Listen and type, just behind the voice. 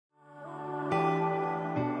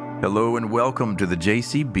Hello and welcome to the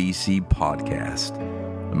JCBC podcast.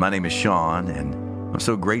 My name is Sean, and I'm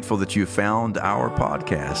so grateful that you found our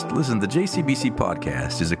podcast. Listen, the JCBC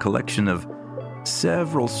podcast is a collection of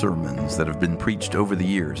several sermons that have been preached over the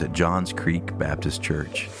years at Johns Creek Baptist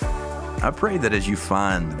Church. I pray that as you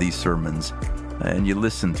find these sermons and you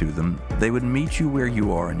listen to them, they would meet you where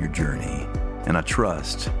you are in your journey. And I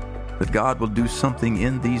trust that God will do something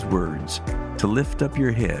in these words to lift up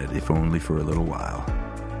your head, if only for a little while.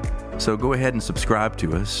 So go ahead and subscribe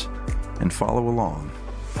to us and follow along.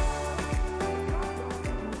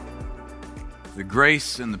 The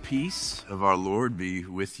grace and the peace of our Lord be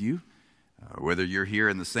with you. Whether you're here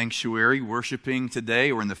in the sanctuary worshiping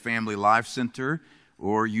today or in the Family Life Center,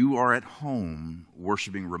 or you are at home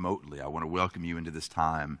worshiping remotely, I want to welcome you into this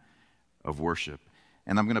time of worship.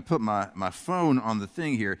 And I'm going to put my phone on the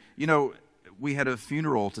thing here. You know, we had a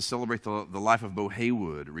funeral to celebrate the life of Bo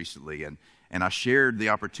Haywood recently, and I shared the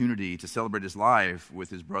opportunity to celebrate his life with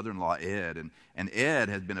his brother-in-law, Ed. And Ed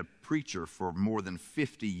has been a preacher for more than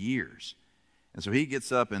 50 years. And so he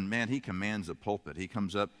gets up and, man, he commands a pulpit. He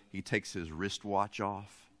comes up, he takes his wristwatch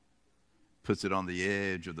off, puts it on the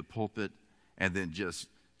edge of the pulpit, and then just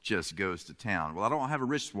goes to town. Well, I don't have a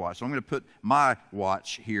wristwatch, so I'm going to put my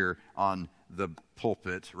watch here on the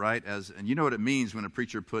pulpit, right? And you know what it means when a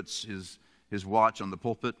preacher puts his watch on the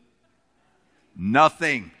pulpit?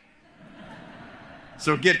 Nothing.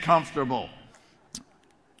 So get comfortable.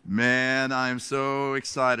 Man, I am so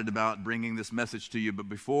excited about bringing this message to you. But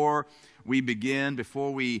before we begin,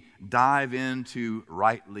 before we dive into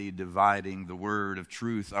rightly dividing the word of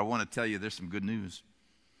truth, I want to tell you there's some good news.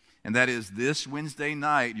 And that is this Wednesday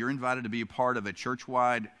night, you're invited to be a part of a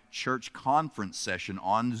church-wide church conference session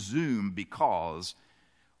on Zoom because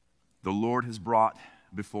the Lord has brought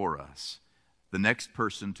before us the next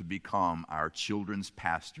person to become our children's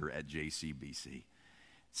pastor at JCBC.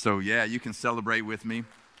 So yeah, you can celebrate with me.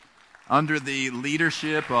 Under the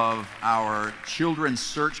leadership of our Children's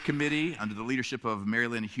Search Committee, under the leadership of Mary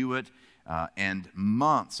Lynn Hewitt, and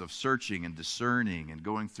months of searching and discerning and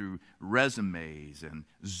going through resumes and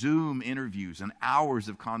Zoom interviews and hours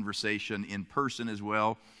of conversation in person as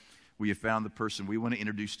well, we have found the person we want to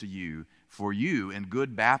introduce to you for you in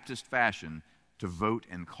good Baptist fashion to vote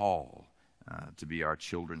and call to be our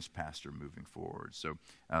children's pastor moving forward. So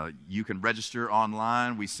you can register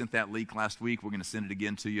online. We sent that link last week. We're going to send it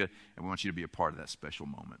again to you, and we want you to be a part of that special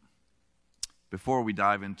moment. Before we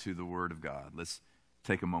dive into the Word of God, let's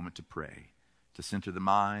take a moment to pray, to center the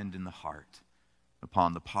mind and the heart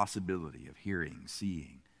upon the possibility of hearing,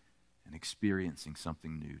 seeing, and experiencing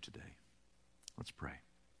something new today. Let's pray.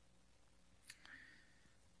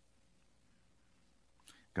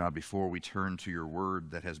 God, before we turn to your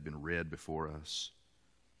word that has been read before us,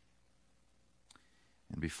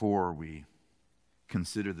 and before we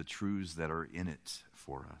consider the truths that are in it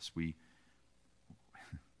for us, we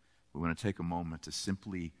want to take a moment to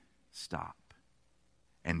simply stop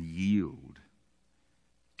and yield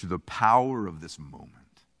to the power of this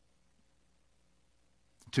moment,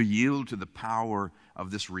 to yield to the power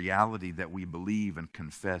of this reality that we believe and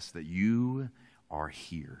confess that you are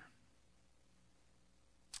here,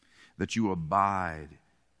 that you abide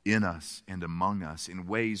in us and among us in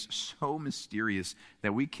ways so mysterious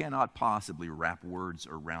that we cannot possibly wrap words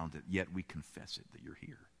around it, yet we confess it, that you're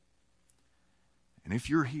here. And if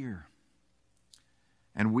you're here,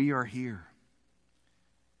 and we are here,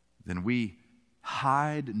 then we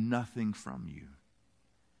hide nothing from you.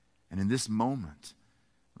 And in this moment,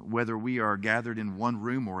 whether we are gathered in one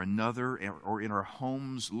room or another, or in our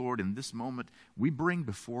homes, Lord, in this moment, we bring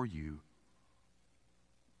before you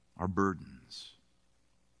our burdens.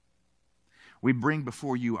 We bring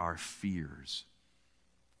before you our fears.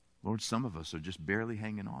 Lord, some of us are just barely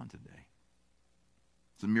hanging on today.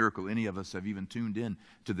 It's a miracle any of us have even tuned in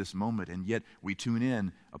to this moment, and yet we tune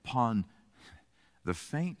in upon the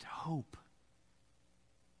faint hope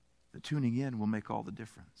that tuning in will make all the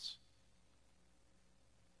difference.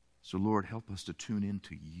 So Lord, help us to tune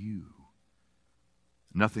into you.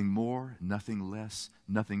 Nothing more, nothing less,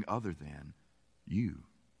 nothing other than you.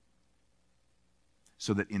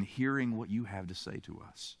 So that in hearing what you have to say to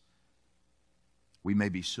us, we may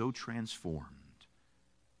be so transformed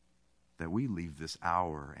that we leave this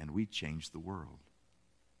hour and we change the world.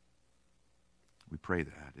 We pray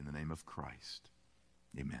that in the name of Christ.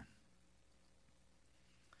 Amen.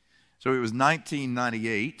 So it was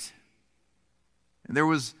 1998, and there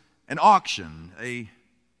was an auction, a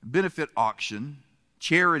benefit auction,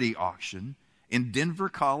 charity auction in Denver,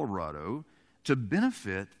 Colorado, to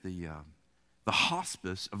benefit the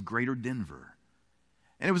hospice of Greater Denver.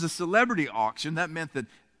 And it was a celebrity auction. That meant that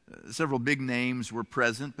Several big names were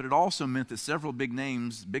present, but it also meant that several big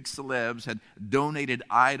names, big celebs, had donated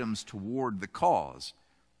items toward the cause.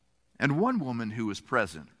 And one woman who was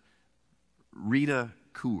present, Rita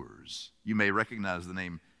Coors. You may recognize the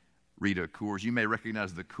name Rita Coors. You may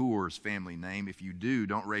recognize the Coors family name. If you do,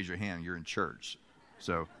 don't raise your hand. You're in church.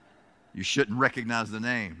 So you shouldn't recognize the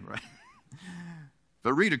name, right?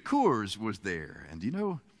 But Rita Coors was there. And you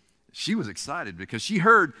know, she was excited because she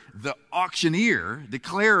heard the auctioneer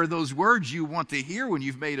declare those words you want to hear when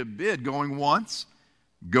you've made a bid. Going once,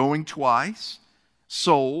 going twice,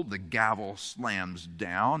 sold. The gavel slams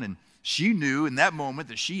down. And she knew in that moment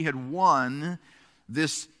that she had won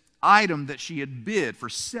this item that she had bid. For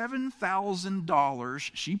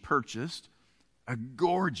 $7,000, she purchased a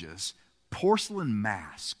gorgeous porcelain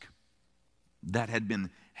mask that had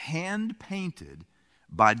been hand-painted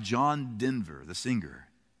by John Denver, the singer,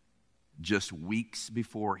 just weeks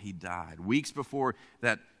before he died. Weeks before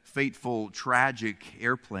that fateful, tragic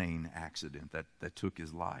airplane accident that took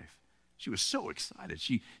his life. She was so excited.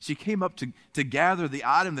 She came up to gather the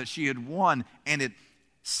item that she had won, and it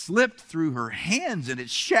slipped through her hands, and it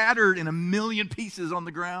shattered in a million pieces on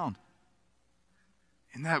the ground.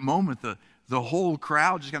 In that moment, the whole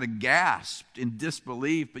crowd just kind of gasped in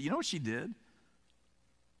disbelief. But you know what she did?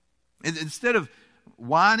 Instead of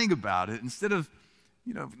whining about it, instead of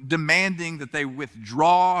demanding that they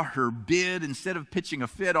withdraw her bid, instead of pitching a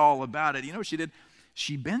fit all about it, you know what she did?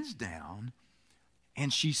 She bends down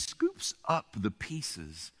and she scoops up the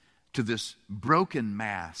pieces to this broken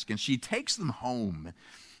mask, and she takes them home,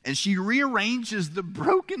 and she rearranges the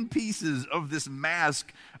broken pieces of this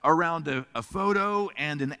mask around a photo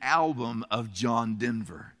and an album of John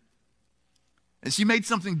Denver. And she made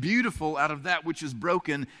something beautiful out of that which is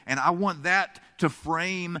broken, and I want that to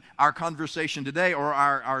frame our conversation today, or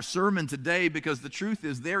our sermon today, because the truth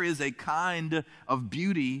is there is a kind of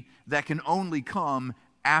beauty that can only come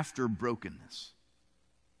after brokenness.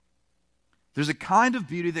 There's a kind of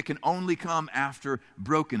beauty that can only come after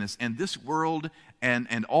brokenness. And this world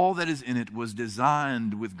and all that is in it was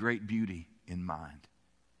designed with great beauty in mind.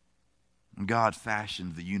 And God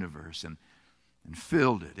fashioned the universe and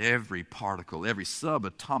filled it, every particle, every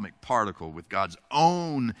subatomic particle, with God's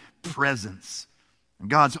own presence and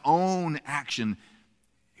God's own action.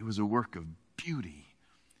 It was a work of beauty.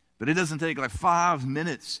 But it doesn't take like 5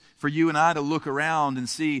 minutes for you and I to look around and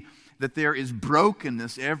see that there is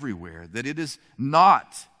brokenness everywhere, that it is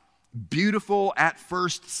not beautiful at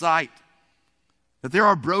first sight, that there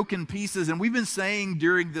are broken pieces. And we've been saying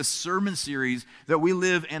during this sermon series that we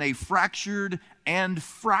live in a fractured and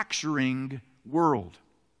fracturing world.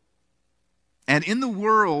 And in the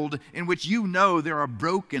world in which there are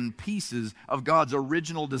broken pieces of God's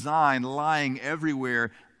original design lying everywhere,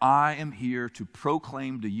 I am here to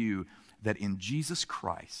proclaim to you that in Jesus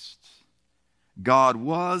Christ, God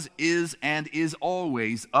was, is, and is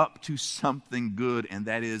always up to something good, and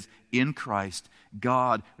that is, in Christ,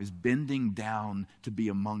 God is bending down to be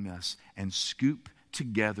among us and scoop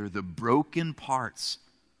together the broken parts,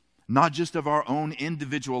 not just of our own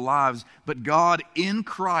individual lives, but God in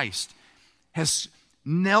Christ has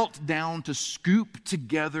knelt down to scoop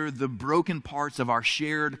together the broken parts of our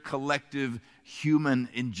shared collective human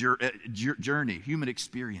journey, human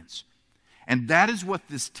experience. And that is what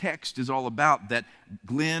this text is all about, that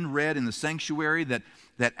Glenn read in the sanctuary, that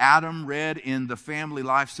Adam read in the Family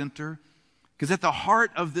Life Center. Because at the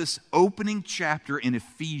heart of this opening chapter in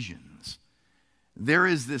Ephesians, there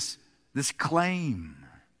is this claim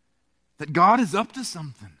that God is up to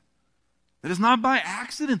something. That it's not by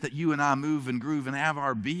accident that you and I move and groove and have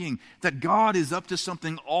our being, that God is up to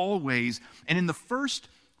something always. And in the first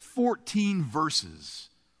 14 verses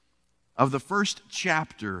of the first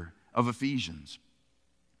chapter of Ephesians,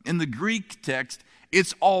 in the Greek text,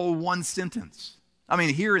 it's all one sentence. I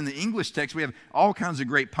mean, here in the English text, we have all kinds of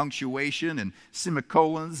great punctuation and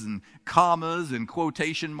semicolons and commas and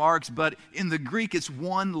quotation marks, but in the Greek, it's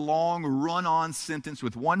one long run-on sentence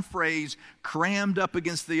with one phrase crammed up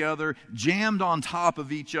against the other, jammed on top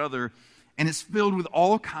of each other, and it's filled with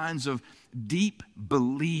all kinds of deep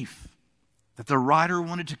belief that the writer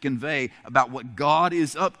wanted to convey about what God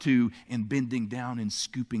is up to in bending down and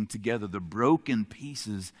scooping together the broken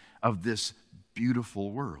pieces of this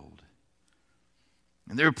beautiful world.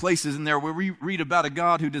 And there are places in there where we read about a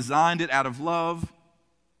God who designed it out of love,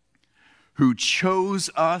 who chose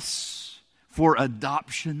us for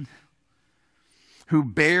adoption, who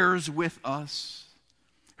bears with us,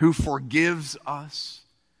 who forgives us,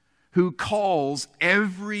 who calls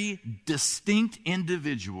every distinct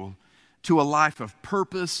individual to a life of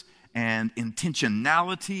purpose and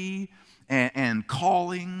intentionality and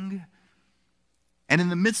calling. And in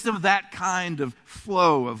the midst of that kind of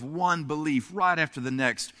flow of one belief right after the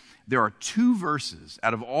next, there are two verses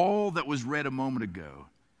out of all that was read a moment ago.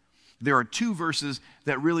 There are two verses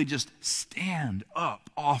that really just stand up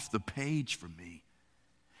off the page for me.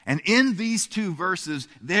 And in these two verses,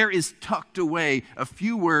 there is tucked away a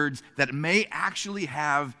few words that may actually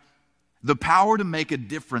have the power to make a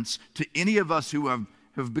difference to any of us who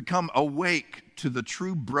have become awake to the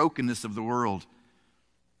true brokenness of the world.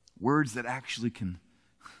 Words that actually can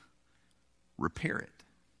repair it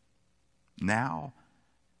now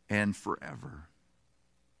and forever.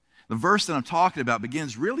 The verse that I'm talking about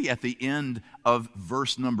begins really at the end of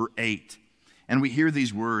verse number 8. And we hear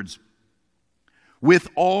these words, "With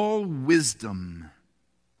all wisdom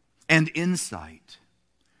and insight,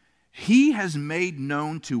 He has made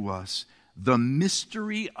known to us the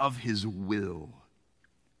mystery of His will,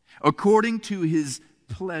 according to His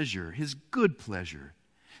pleasure, His good pleasure,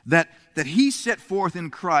 that He set forth in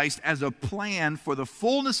Christ as a plan for the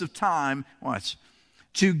fullness of time," watch,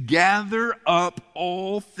 "to gather up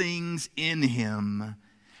all things in Him,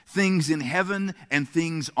 things in heaven and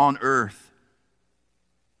things on earth."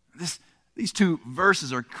 These two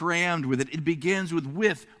verses are crammed with it. It begins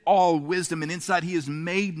with all wisdom and insight. He has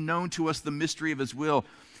made known to us the mystery of His will.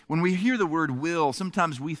 When we hear the word will,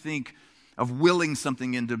 sometimes we think of willing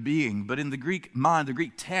something into being. But in the Greek mind, the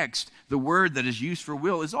Greek text, the word that is used for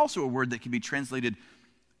will is also a word that can be translated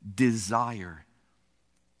desire.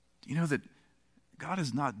 Do you know that God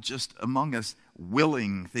is not just among us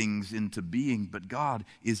willing things into being, but God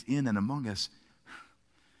is in and among us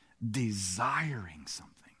desiring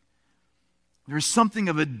something. There's something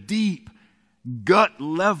of a deep,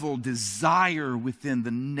 gut-level desire within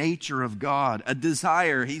the nature of God. A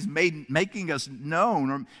desire. He's making us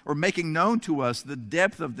known or making known to us the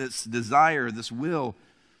depth of this desire, this will,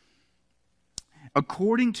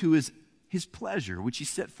 according to his pleasure, which He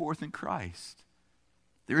set forth in Christ.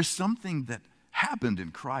 There is something that happened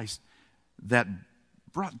in Christ that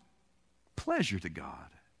brought pleasure to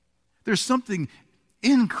God. There's something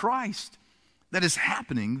in Christ that is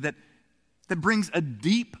happening that brings a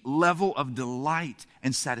deep level of delight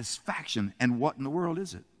and satisfaction. And what in the world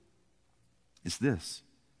is it? It's this: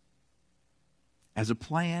 as a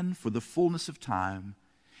plan for the fullness of time,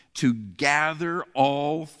 to gather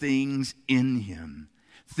all things in Him,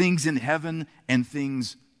 things in heaven and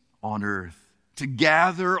things on earth. To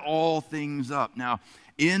gather all things up. Now,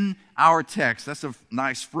 in our text, that's a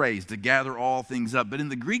nice phrase, to gather all things up. But in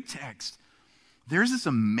the Greek text, there's this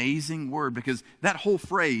amazing word, because that whole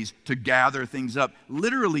phrase, to gather things up,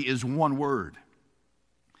 literally is one word.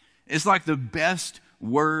 It's like the best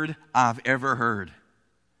word I've ever heard.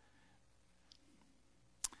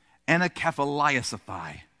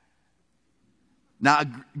 Anakephaliasophai. Now,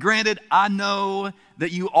 granted, I know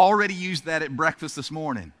that you already used that at breakfast this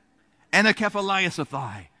morning.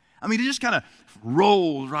 Anakephaliasophai. I mean, it just kind of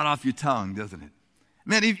rolls right off your tongue, doesn't it?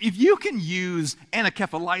 Man, if you can use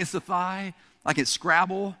anakephaliasophai, like at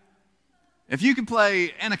Scrabble, if you can play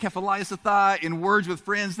anakephaliasophai in Words with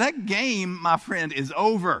Friends, that game, my friend, is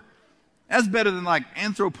over. That's better than like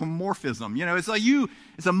anthropomorphism. You know, it's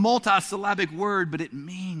a multi-syllabic word, but it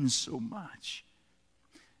means so much.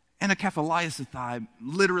 Anakephaliasophai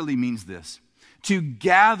literally means this: to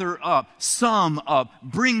gather up, sum up,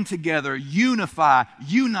 bring together, unify,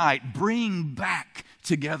 unite, bring back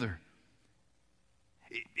together.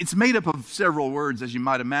 It's made up of several words, as you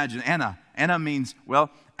might imagine. Anna means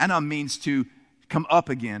to come up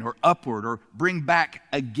again, or upward, or bring back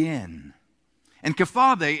again. And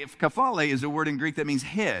kephale is a word in Greek that means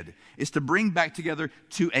head. It's to bring back together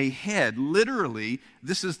to a head. Literally,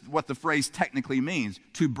 this is what the phrase technically means: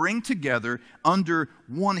 to bring together under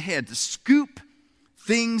one head, to scoop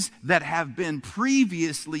things that have been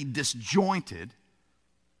previously disjointed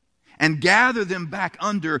and gather them back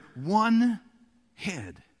under one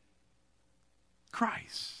head,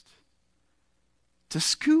 Christ. To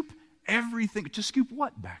scoop everything, to scoop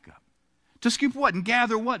what back up? To scoop what and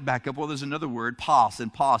gather what back up? Well, there's another word, pos,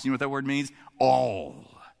 and pos. You know what that word means? All.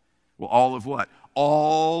 Well, all of what?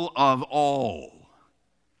 All of all.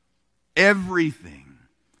 Everything.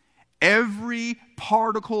 Every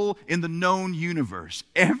particle in the known universe.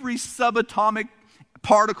 Every subatomic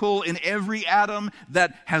particle in every atom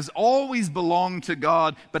that has always belonged to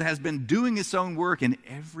God but has been doing its own work, and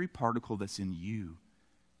every particle that's in you,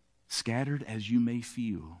 scattered as you may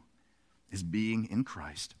feel, is being in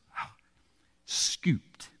Christ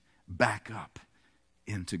scooped back up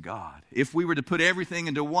into God. If we were to put everything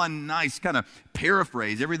into one nice kind of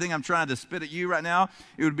paraphrase, everything I'm trying to spit at you right now,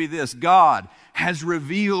 it would be this: God has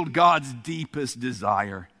revealed God's deepest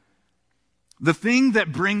desire. The thing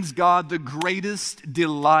that brings God the greatest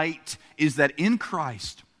delight is that in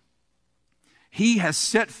Christ, He has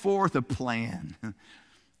set forth a plan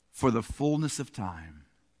for the fullness of time.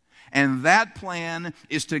 And that plan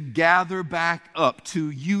is to gather back up,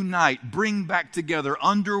 to unite, bring back together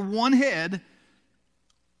under one head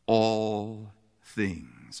all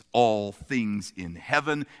things in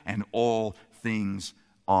heaven and all things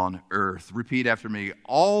on earth. Repeat after me.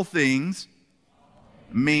 All things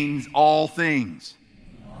means all things.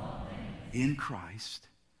 In Christ,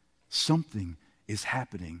 something is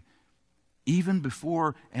happening even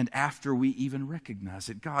before and after we even recognize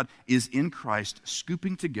it. God is in Christ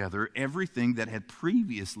scooping together everything that had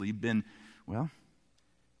previously been,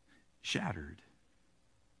 shattered.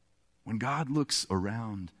 When God looks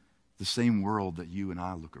around the same world that you and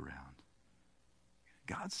I look around,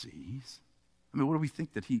 God sees. I mean, what do we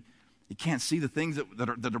think, that He can't see the things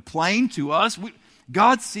that are plain to us?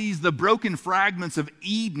 God sees the broken fragments of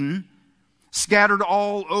Eden scattered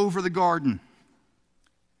all over the garden.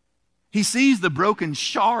 He sees the broken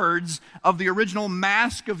shards of the original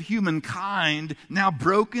mask of humankind, now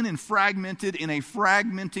broken and fragmented in a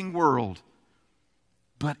fragmenting world.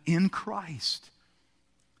 But in Christ,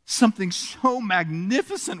 something so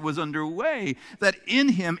magnificent was underway that in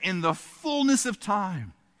Him, in the fullness of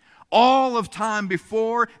time, all of time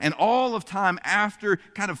before and all of time after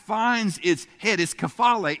kind of finds its head, its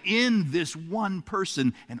kephale, in this one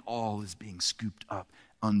person, and all is being scooped up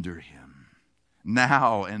under Him.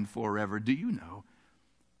 Now and forever. Do you know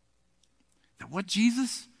that what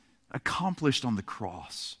Jesus accomplished on the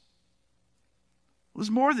cross was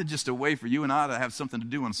more than just a way for you and I to have something to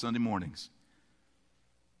do on Sunday mornings?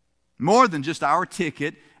 More than just our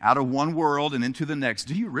ticket out of one world and into the next.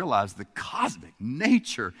 Do you realize the cosmic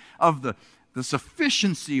nature of the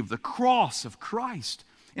sufficiency of the cross of Christ?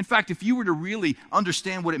 In fact, if you were to really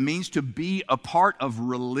understand what it means to be a part of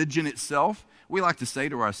religion itself, we like to say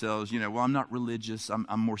to ourselves, I'm not religious,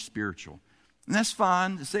 I'm more spiritual. And that's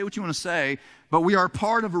fine, say what you want to say, but we are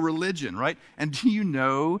part of a religion, right? And do you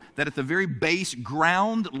know that at the very base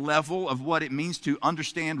ground level of what it means to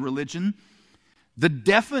understand religion, the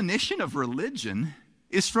definition of religion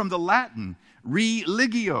is from the Latin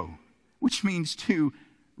religio, which means to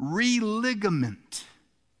religament.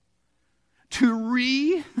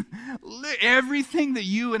 Everything that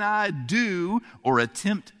you and I do or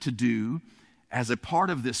attempt to do as a part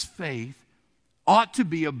of this faith ought to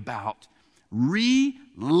be about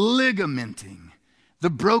religamenting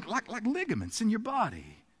the like ligaments in your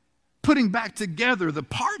body, putting back together the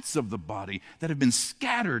parts of the body that have been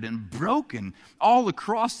scattered and broken all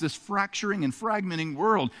across this fracturing and fragmenting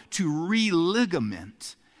world. To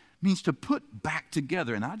religament means to put back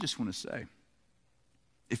together. And I just want to say,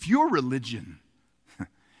 if your religion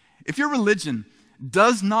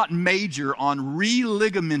does not major on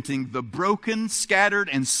religamenting the broken, scattered,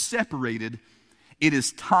 and separated, it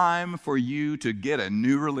is time for you to get a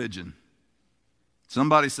new religion.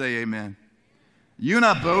 Somebody say amen. You and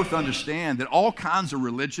I both understand that all kinds of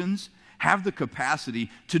religions have the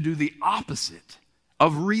capacity to do the opposite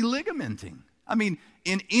of religamenting. I mean,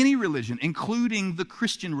 in any religion, including the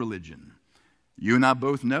Christian religion, you and I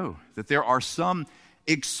both know that there are some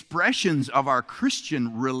expressions of our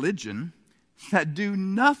Christian religion that do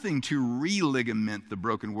nothing to religament the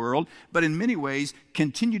broken world, but in many ways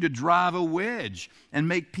continue to drive a wedge and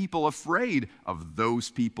make people afraid of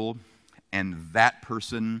those people and that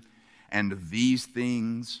person and these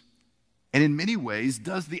things, and in many ways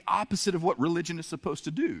does the opposite of what religion is supposed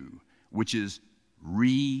to do, which is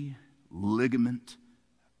religament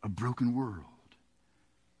a broken world.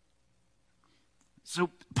 So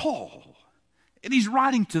Paul, and he's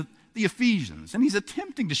writing to the Ephesians, and he's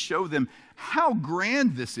attempting to show them how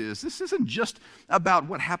grand this is. This isn't just about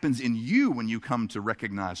what happens in you when you come to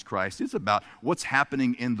recognize Christ. It's about what's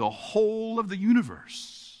happening in the whole of the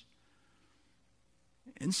universe.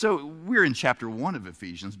 And so we're in chapter 1 of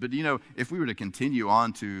Ephesians, but if we were to continue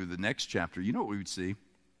on to the next chapter, you know what we would see?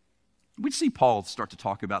 We'd see Paul start to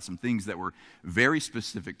talk about some things that were very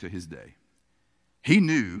specific to his day. He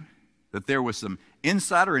knew that there was some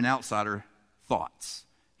insider and outsider thoughts.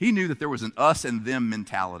 He knew that there was an us and them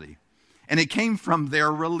mentality, and it came from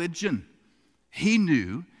their religion. He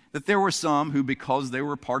knew that there were some who, because they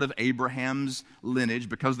were part of Abraham's lineage,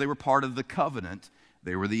 because they were part of the covenant,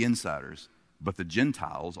 they were the insiders. But the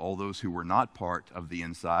Gentiles, all those who were not part of the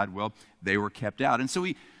inside, they were kept out. And so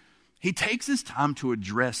he takes his time to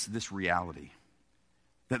address this reality,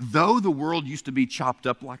 that though the world used to be chopped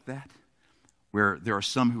up like that, where there are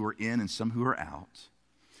some who are in and some who are out,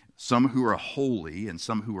 some who are holy and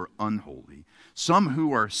some who are unholy, some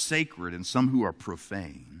who are sacred and some who are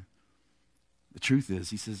profane, The truth is,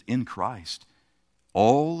 he says, in Christ,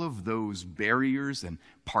 all of those barriers and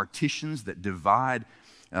partitions that divide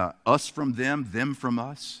us from them from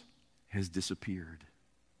us, has disappeared.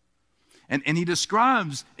 And he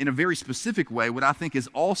describes in a very specific way what I think is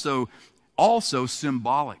also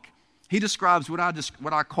symbolic. He describes what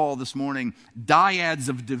I call this morning dyads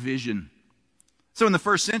of division. So in the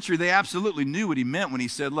first century, they absolutely knew what he meant when he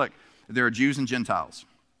said, look, there are Jews and Gentiles.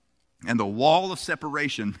 And the wall of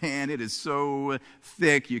separation, man, it is so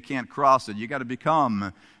thick you can't cross it. You got to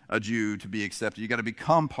become a Jew to be accepted. You got to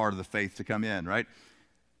become part of the faith to come in, right?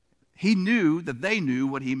 He knew that they knew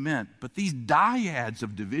what he meant. But these dyads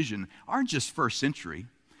of division aren't just first century.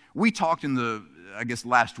 We talked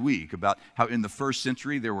last week about how in the first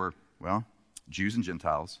century there were, Jews and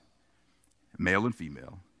Gentiles, male and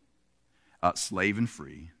female, slave and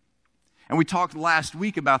free. And we talked last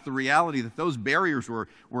week about the reality that those barriers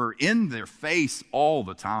were in their face all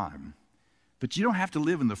the time. But you don't have to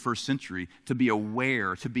live in the first century to be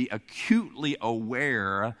aware, to be acutely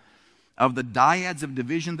aware of the dyads of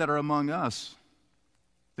division that are among us.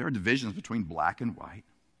 There are divisions between black and white,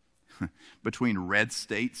 between red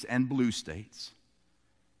states and blue states,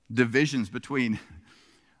 divisions between,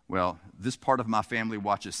 this part of my family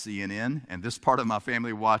watches CNN and this part of my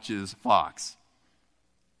family watches Fox.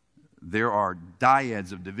 There are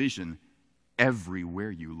dyads of division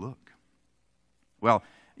everywhere you look.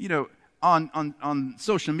 On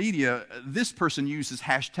social media, this person uses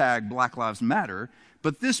hashtag Black Lives Matter,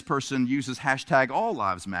 but this person uses hashtag All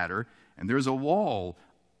Lives Matter, and there's a wall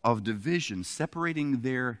of division separating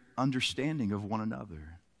their understanding of one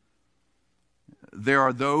another. There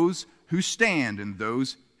are those who stand and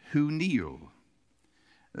those who kneel.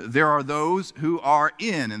 There are those who are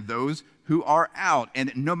in and those who are out.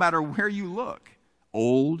 And no matter where you look,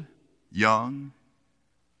 old, young,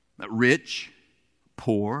 rich,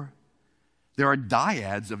 poor, there are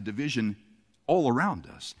dyads of division all around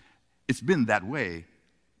us. It's been that way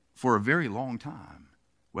for a very long time.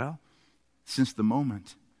 Since the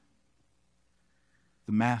moment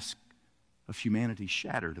the mask of humanity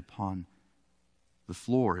shattered upon the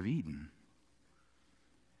floor of Eden.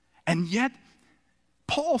 And yet,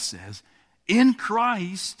 Paul says, in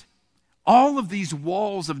Christ, all of these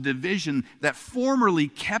walls of division that formerly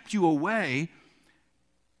kept you away,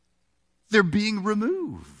 they're being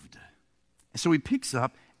removed. And so he picks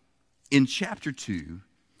up in chapter 2,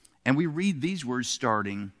 and we read these words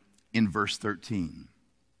starting in verse 13.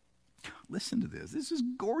 Listen to this. This is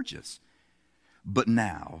gorgeous. But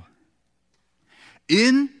now,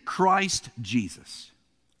 in Christ Jesus,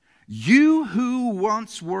 you who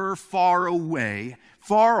once were far away,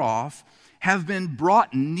 far off, have been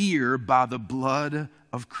brought near by the blood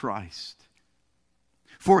of Christ.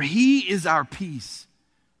 For he is our peace.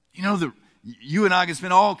 You and I can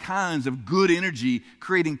spend all kinds of good energy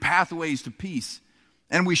creating pathways to peace,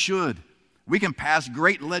 and we should. We can pass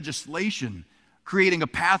great legislation creating a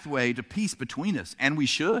pathway to peace between us, and we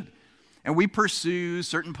should. And we pursue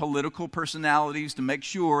certain political personalities to make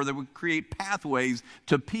sure that we create pathways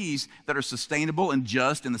to peace that are sustainable and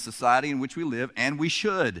just in the society in which we live, and we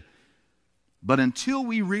should. But until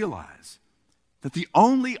we realize that the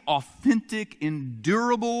only authentic,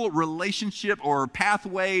 endurable relationship or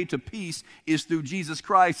pathway to peace is through Jesus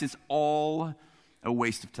Christ, it's all a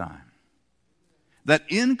waste of time. That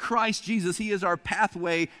in Christ Jesus, he is our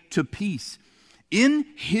pathway to peace. In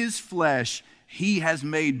his flesh, he has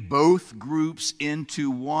made both groups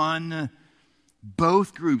into one.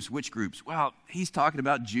 Both groups. Which groups? He's talking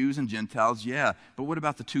about Jews and Gentiles, yeah. But what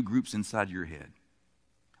about the two groups inside your head?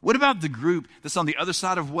 What about the group that's on the other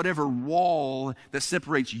side of whatever wall that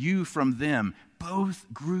separates you from them? Both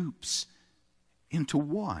groups into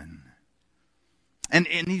one. And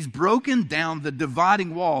he's broken down the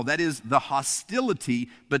dividing wall, that is the hostility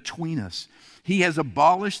between us. He has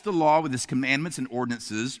abolished the law with his commandments and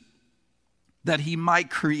ordinances that he might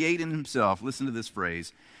create in himself, listen to this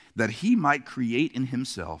phrase, that he might create in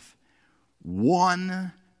himself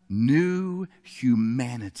one new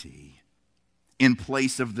humanity in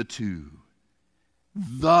place of the two,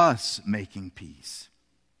 thus making peace,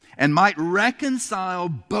 and might reconcile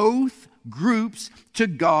both groups to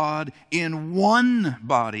God in one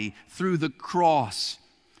body through the cross,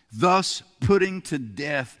 thus putting to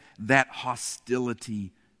death that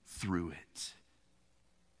hostility through it.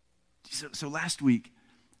 So last week,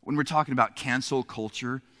 when we're talking about cancel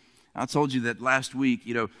culture, I told you that last week,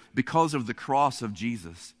 because of the cross of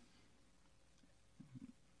Jesus,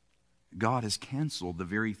 God has canceled the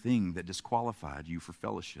very thing that disqualified you for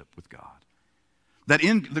fellowship with God. That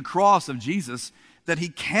in the cross of Jesus, that he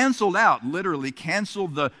canceled out, literally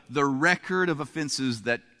canceled the record of offenses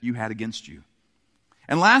that you had against you.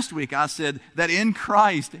 And last week I said that in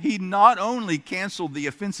Christ, he not only canceled the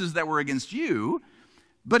offenses that were against you,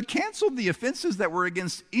 but canceled the offenses that were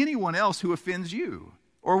against anyone else who offends you,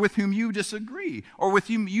 or with whom you disagree, or with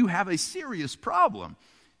whom you have a serious problem.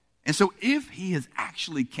 And so if he has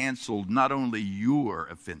actually canceled not only your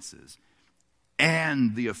offenses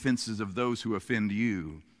and the offenses of those who offend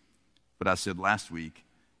you, but I said last week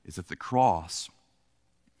is that the cross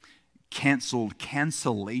canceled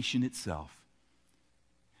cancellation itself.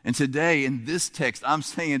 And today, in this text, I'm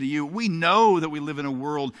saying to you, we know that we live in a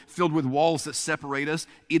world filled with walls that separate us,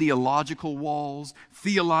 ideological walls,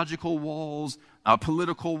 theological walls,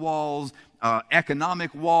 political walls,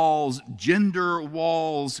 economic walls, gender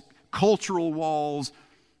walls, cultural walls.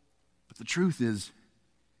 But the truth is,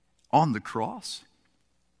 on the cross,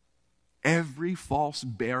 every false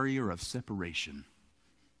barrier of separation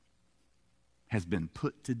has been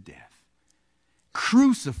put to death.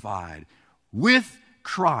 Crucified with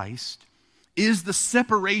Christ is the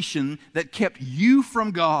separation that kept you from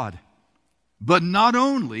God. But not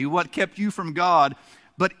only what kept you from God,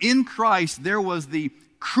 but in Christ there was the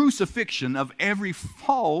crucifixion of every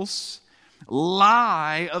false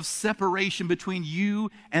lie of separation between you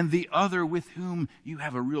and the other with whom you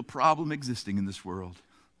have a real problem existing in this world.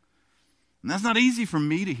 And that's not easy for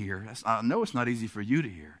me to hear. I know it's not easy for you to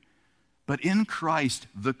hear. But in Christ,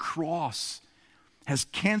 the cross has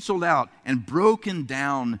canceled out and broken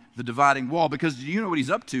down the dividing wall. Because you know what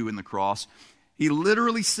he's up to in the cross? He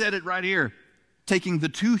literally said it right here, taking the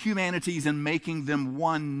two humanities and making them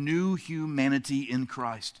one new humanity in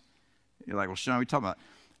Christ. You're like, well, Sean, we talking about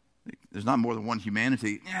there's not more than one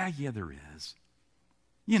humanity. Yeah, there is.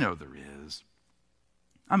 You know there is.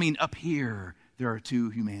 I mean, up here, there are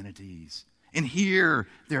two humanities. And here,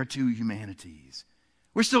 there are two humanities.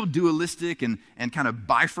 We're so dualistic and kind of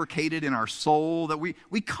bifurcated in our soul that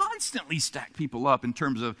we constantly stack people up in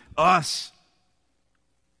terms of us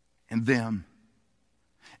and them.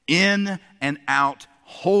 In and out,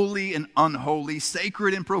 holy and unholy,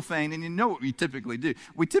 sacred and profane. And you know what we typically do?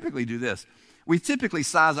 We typically do this. We typically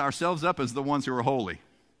size ourselves up as the ones who are holy.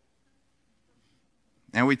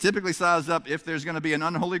 And we typically size up, if there's going to be an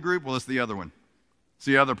unholy group, well, it's the other one. It's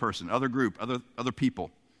the other person, other group, other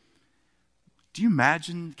people. Can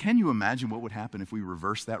you imagine what would happen if we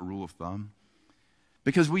reversed that rule of thumb?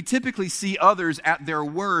 Because we typically see others at their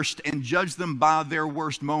worst and judge them by their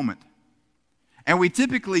worst moment. And we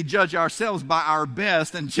typically judge ourselves by our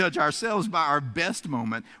best and judge ourselves by our best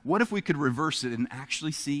moment. What if we could reverse it and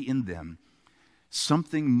actually see in them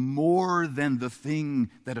something more than the thing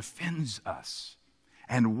that offends us?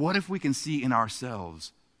 And what if we can see in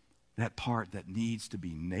ourselves that part that needs to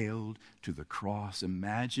be nailed to the cross?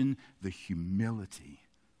 Imagine the humility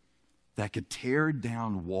that could tear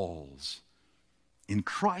down walls in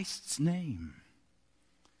Christ's name.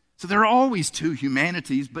 So there are always two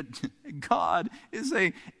humanities, but God is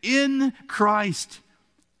saying, in Christ,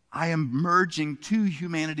 I am merging two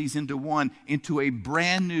humanities into one, into a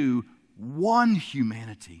brand new one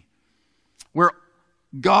humanity, where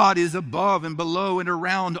God is above and below and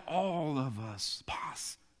around all of us.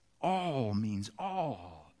 All means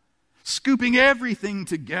all. Scooping everything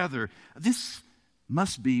together. This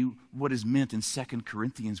must be what is meant in 2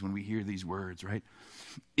 Corinthians when we hear these words, right?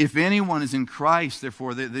 If anyone is in Christ,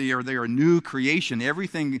 therefore they are a new creation.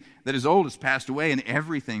 Everything that is old has passed away, and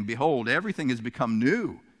everything, behold, everything has become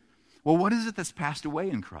new. Well, what is it that's passed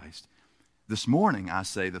away in Christ? This morning, I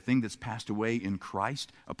say, the thing that's passed away in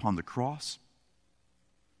Christ upon the cross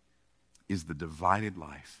is the divided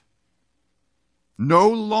life. No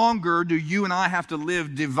longer do you and I have to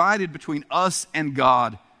live divided between us and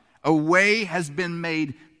God. A way has been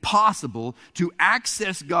made possible to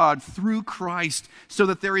access God through Christ so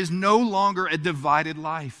that there is no longer a divided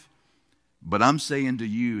life. But I'm saying to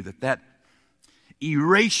you that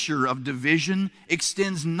erasure of division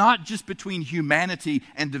extends not just between humanity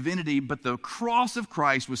and divinity, but the cross of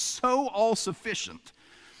Christ was so all-sufficient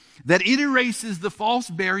that it erases the false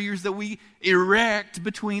barriers that we erect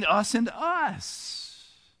between us and us.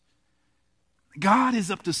 God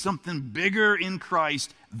is up to something bigger in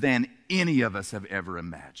Christ than any of us have ever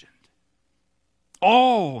imagined.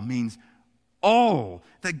 All means all.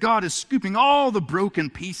 That God is scooping all the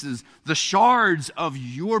broken pieces, the shards of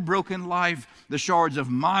your broken life, the shards of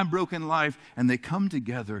my broken life, and they come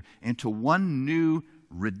together into one new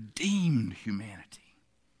redeemed humanity.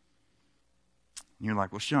 And you're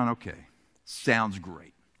like, well, Sean, okay, sounds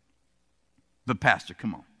great. But Pastor,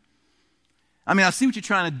 come on. I mean, I see what you're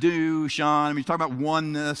trying to do, Sean. I mean, you talk about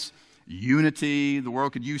oneness, unity. The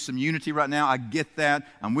world could use some unity right now. I get that.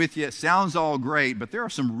 I'm with you. It sounds all great, but there are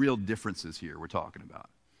some real differences here we're talking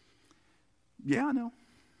about. Yeah, I know.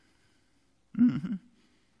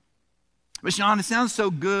 But Sean, it sounds so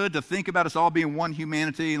good to think about us all being one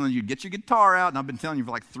humanity, and then you get your guitar out, and I've been telling you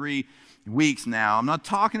for like 3 weeks now. I'm not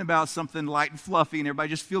talking about something light and fluffy and everybody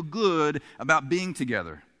just feel good about being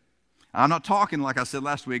together. I'm not talking, like I said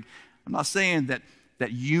last week, I'm not saying that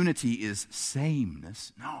unity is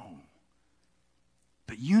sameness. No.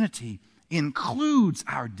 But unity includes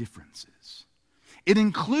our differences. It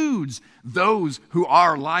includes those who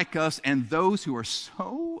are like us and those who are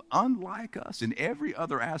so unlike us in every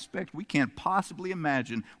other aspect we can't possibly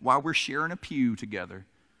imagine while we're sharing a pew together.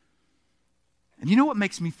 And you know what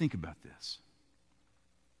makes me think about this?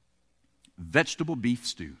 Vegetable beef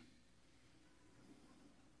stew.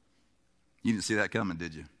 You didn't see that coming,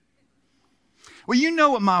 did you? Well, you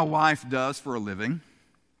know what my wife does for a living,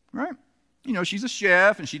 right? You know, she's a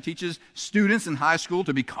chef, and she teaches students in high school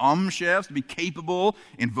to become chefs, to be capable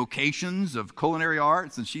in vocations of culinary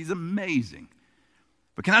arts, and she's amazing.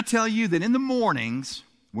 But can I tell you that in the mornings,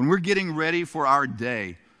 when we're getting ready for our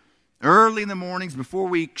day, early in the mornings, before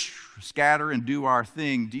we scatter and do our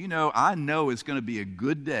thing, do you know, I know it's going to be a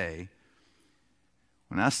good day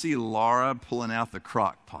when I see Laura pulling out the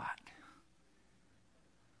crock pot.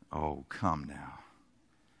 Oh, come now.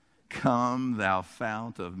 Come, thou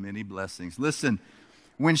fount of many blessings. Listen,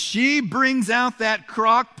 when she brings out that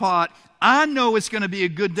crock pot, I know it's going to be a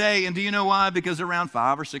good day. And do you know why? Because around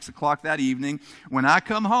 5 or 6 o'clock that evening, when I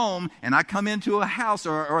come home and I come into a house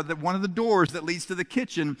or one of the doors that leads to the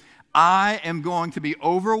kitchen, I am going to be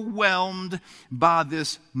overwhelmed by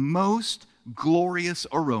this most glorious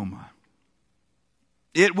aroma.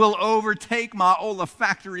 It will overtake my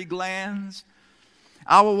olfactory glands.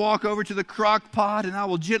 I will walk over to the crock pot and I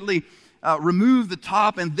will gently remove the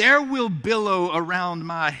top, and there will billow around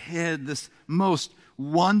my head this most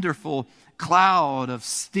wonderful cloud of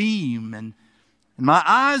steam. And my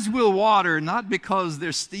eyes will water, not because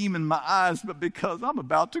there's steam in my eyes, but because I'm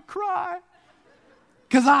about to cry.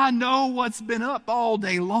 Because I know what's been up all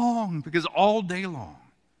day long, because all day long,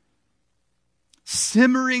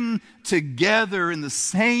 simmering together in the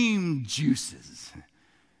same juices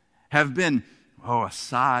have been a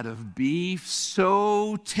side of beef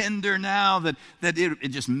so tender now that it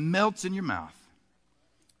just melts in your mouth.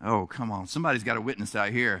 Oh, come on. Somebody's got a witness out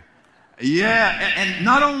here. Yeah, and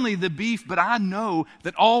not only the beef, but I know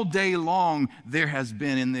that all day long there has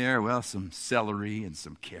been in there, some celery and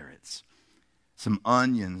some carrots, some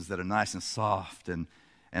onions that are nice and soft and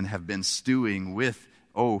have been stewing with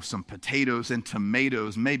some potatoes and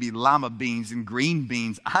tomatoes, maybe lima beans and green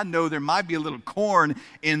beans. I know there might be a little corn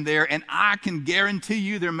in there, and I can guarantee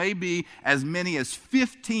you there may be as many as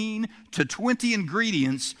 15 to 20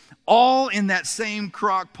 ingredients all in that same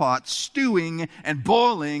crock pot, stewing and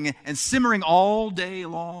boiling and simmering all day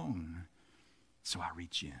long. So I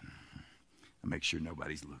reach in and make sure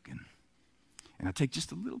nobody's looking. And I take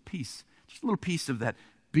just a little piece of that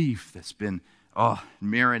beef that's been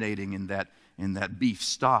marinating in that beef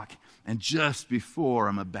stock. And just before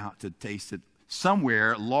I'm about to taste it,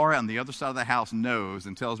 somewhere Laura on the other side of the house knows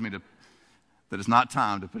and tells me that it's not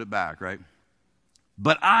time to put it back, right?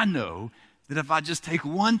 But I know that if I just take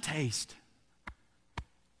one taste,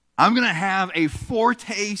 I'm going to have a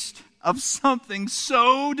foretaste of something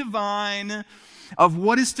so divine, of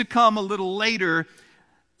what is to come a little later,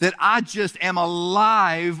 that I just am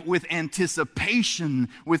alive with anticipation,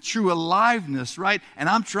 with true aliveness, right? And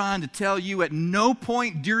I'm trying to tell you, at no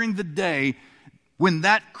point during the day when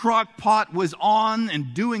that crock pot was on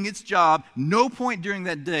and doing its job, no point during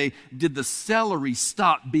that day did the celery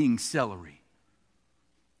stop being celery.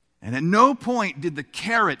 And at no point did the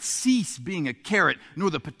carrot cease being a carrot,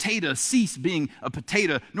 nor the potato cease being a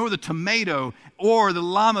potato, nor the tomato or the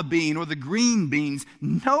lima bean or the green beans.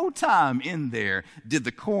 No time in there did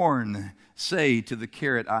the corn say to the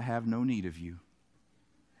carrot, I have no need of you.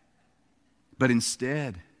 But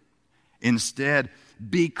instead,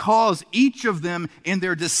 because each of them in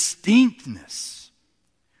their distinctness,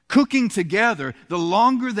 cooking together, the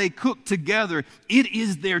longer they cook together, it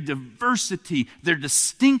is their diversity, their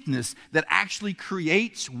distinctness that actually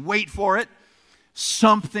creates, wait for it,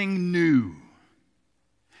 something new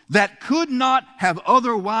that could not have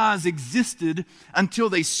otherwise existed until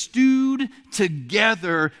they stewed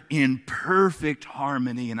together in perfect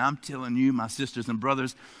harmony. And I'm telling you, my sisters and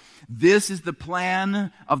brothers, this is the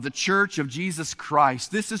plan of the Church of Jesus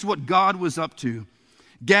Christ. This is what God was up to.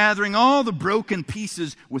 Gathering all the broken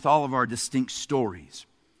pieces with all of our distinct stories,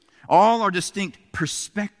 all our distinct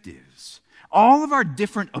perspectives, all of our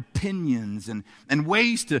different opinions and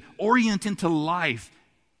ways to orient into life.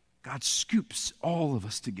 God scoops all of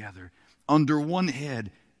us together under one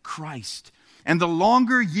head, Christ. And the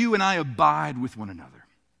longer you and I abide with one another,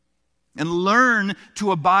 and learn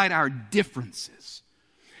to abide our differences.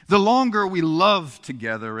 The longer we love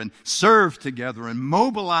together and serve together and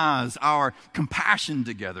mobilize our compassion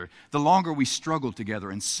together, the longer we struggle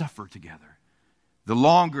together and suffer together. The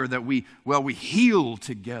longer that we heal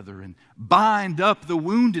together and bind up the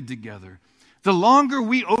wounded together, the longer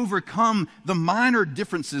we overcome the minor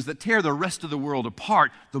differences that tear the rest of the world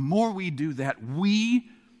apart, the more we do that, we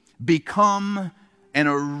become an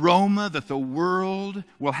aroma that the world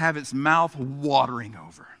will have its mouth watering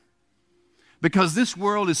over. Because this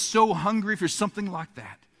world is so hungry for something like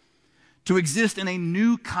that, to exist in a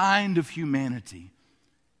new kind of humanity,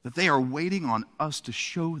 that they are waiting on us to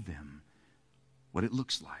show them what it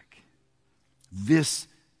looks like. This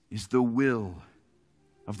is the will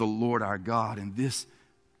of the Lord our God, and this,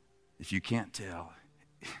 if you can't tell,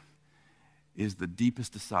 is the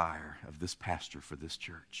deepest desire of this pastor for this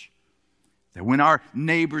church. That when our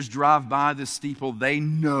neighbors drive by this steeple, they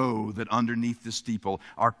know that underneath the steeple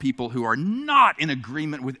are people who are not in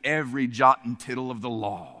agreement with every jot and tittle of the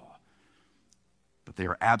law. But they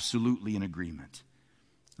are absolutely in agreement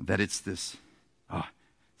that it's this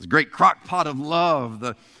great crock pot of love,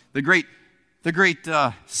 the great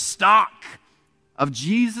stock of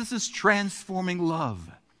Jesus' transforming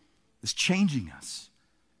love is changing us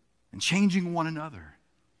and changing one another,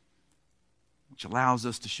 which allows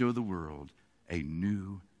us to show the world a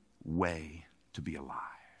new way to be alive.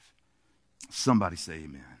 Somebody say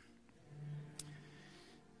amen.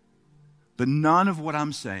 But none of what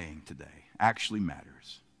I'm saying today actually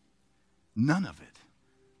matters. None of it.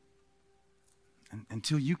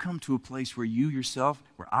 Until you come to a place where you yourself,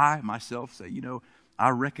 where I myself say, I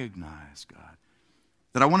recognize, God,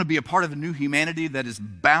 that I want to be a part of a new humanity that is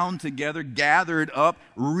bound together, gathered up,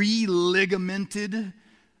 religamented.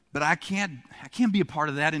 But I can't be a part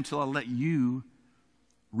of that until I let you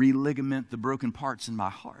religament the broken parts in my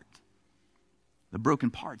heart, the broken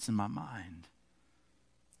parts in my mind.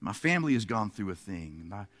 My family has gone through a thing.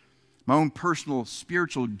 My own personal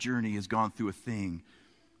spiritual journey has gone through a thing.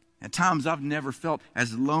 At times I've never felt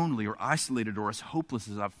as lonely or isolated or as hopeless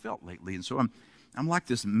as I've felt lately. And so I'm like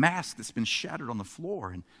this mask that's been shattered on the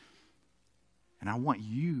floor. And I want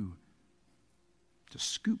you to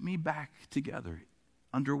scoop me back together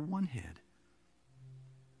under one head.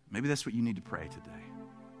 Maybe that's what you need to pray today.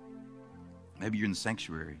 Maybe you're in the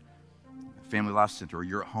sanctuary, Family Life Center, or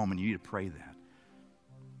you're at home and you need to pray that.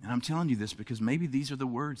 And I'm telling you this because maybe these are the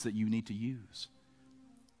words that you need to use.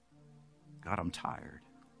 God, I'm tired.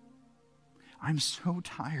 I'm so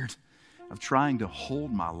tired of trying to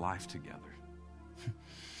hold my life together.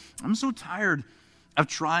 I'm so tired of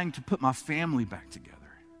trying to put my family back together.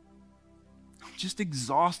 I'm just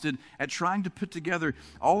exhausted at trying to put together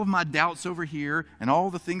all of my doubts over here and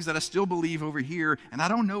all the things that I still believe over here, and I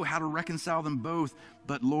don't know how to reconcile them both.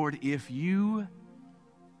 But Lord, if you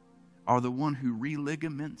are the one who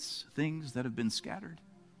religaments things that have been scattered,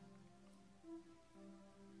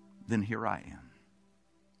 then here I am,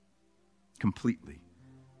 completely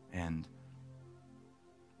and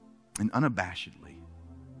unabashedly.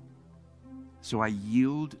 So I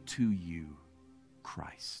yield to you,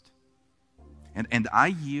 Christ. And I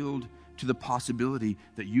yield to the possibility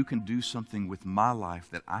that you can do something with my life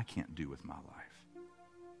that I can't do with my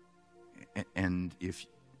life. And if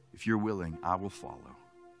you're willing, I will follow.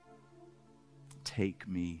 Take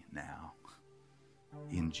me now.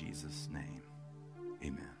 In Jesus' name,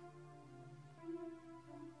 amen.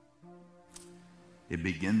 It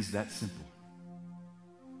begins that simple.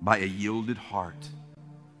 By a yielded heart,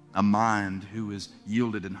 a mind who is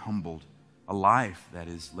yielded and humbled, a life that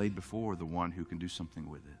is laid before the one who can do something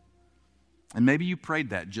with it. And maybe you prayed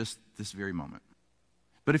that just this very moment.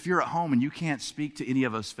 But if you're at home and you can't speak to any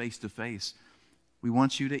of us face to face, we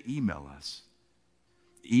want you to email us.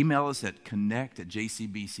 Email us at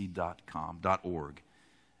connect@jcbc.org.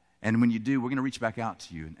 And when you do, we're going to reach back out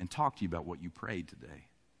to you and talk to you about what you prayed today.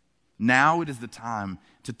 Now it is the time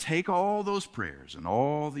to take all those prayers and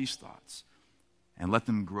all these thoughts and let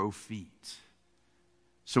them grow feet.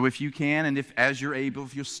 So if you can, and as you're able,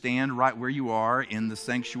 if you'll stand right where you are in the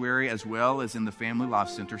sanctuary as well as in the Family Life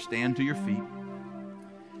Center, stand to your feet.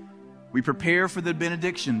 We prepare for the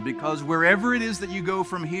benediction because wherever it is that you go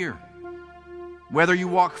from here, whether you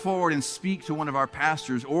walk forward and speak to one of our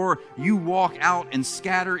pastors or you walk out and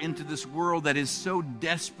scatter into this world that is so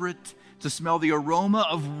desperate to smell the aroma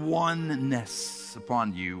of oneness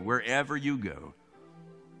upon you, wherever you go,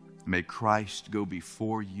 may Christ go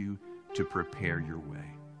before you to prepare your way.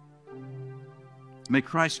 May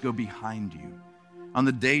Christ go behind you on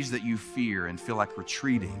the days that you fear and feel like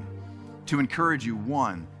retreating, to encourage you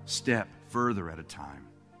one step further at a time.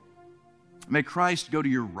 May Christ go to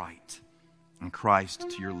your right and Christ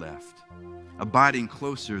to your left, abiding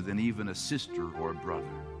closer than even a sister or a brother.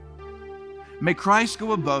 May Christ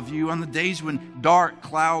go above you on the days when dark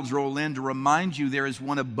clouds roll in to remind you there is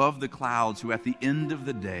one above the clouds who at the end of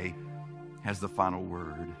the day has the final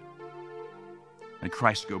word. May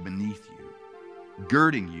Christ go beneath you,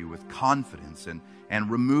 girding you with confidence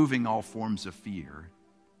and removing all forms of fear.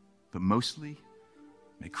 But mostly,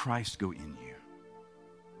 may Christ go in you,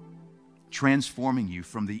 transforming you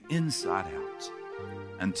from the inside out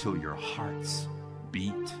until your hearts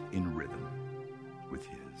beat in rhythm with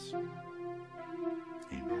His.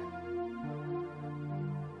 Amen.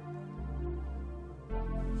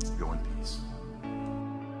 Go in peace.